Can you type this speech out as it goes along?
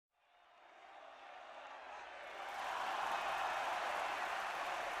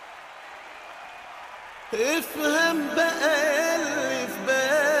افهم بقى اللي في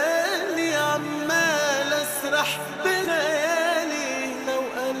بالي، عمال اسرح بخيالي. لو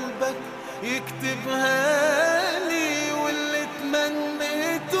قلبك يكتبها لي واللي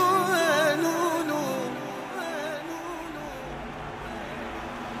تمنيته قالوله.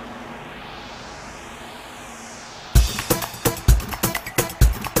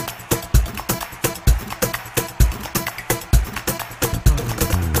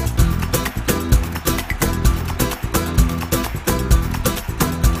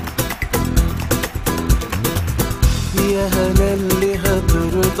 يا هنا اللي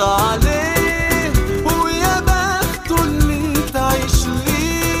هترضى عليه، ويا بخته اللي تعيش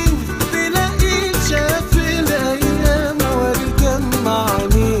ليه. تلاقيه شاف الايام واتجمع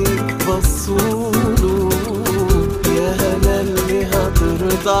عينيك بصوله. يا هنا اللي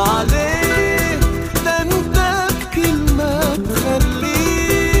هترضى عليه، ده انت بكلمة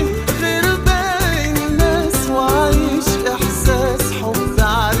تخليه غير باقي الناس وعايش احساس حب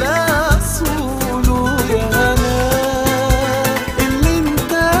على اصوله. يا هنا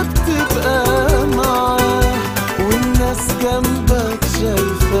جنبك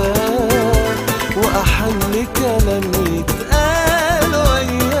شايفاه، وأحن كلام يتقال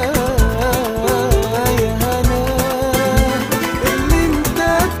وياه. يا هنا اللي انت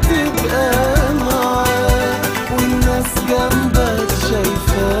بتبقى معاه، والناس جنبك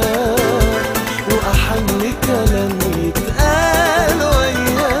شايفاه، وأحن كلام يتقال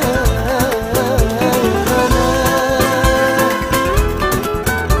وياه.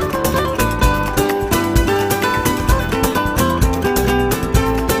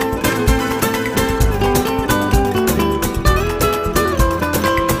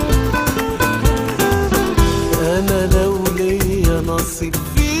 أنا لو ليا نصيب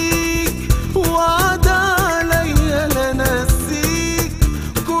فيك وعد عليا لنسيك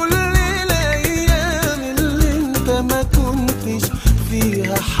كل الأيام اللي انت ما كنتش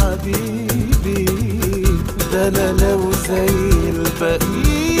فيها حبيبي. ده أنا لو زي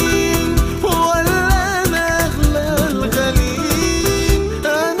الباقيين ولا أنا أغلى الغاليين،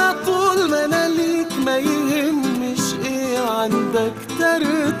 أنا طول ما أنا ليك ما يهمش إيه عندك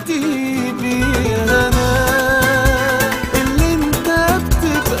ترتيبي. يا هنا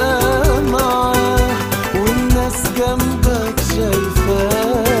جنبك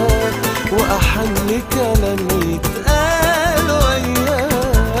شايفاه، وأحن كلام يتقال وياه.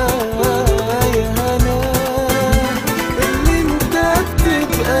 يا هنا اللي انت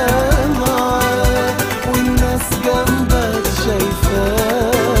بتبقى معاه، والناس جنبك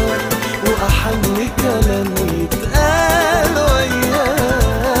شايفاه، وأحن كلام يتقال وياه.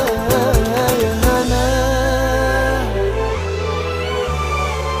 يا هنا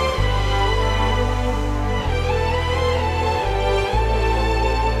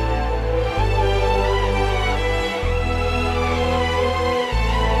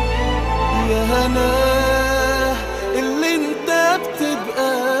يا هنا اللي انت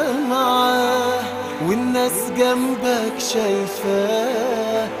بتبقى معاه، والناس جنبك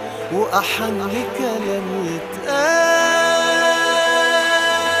شايفاه، وأحن كلام يتقال.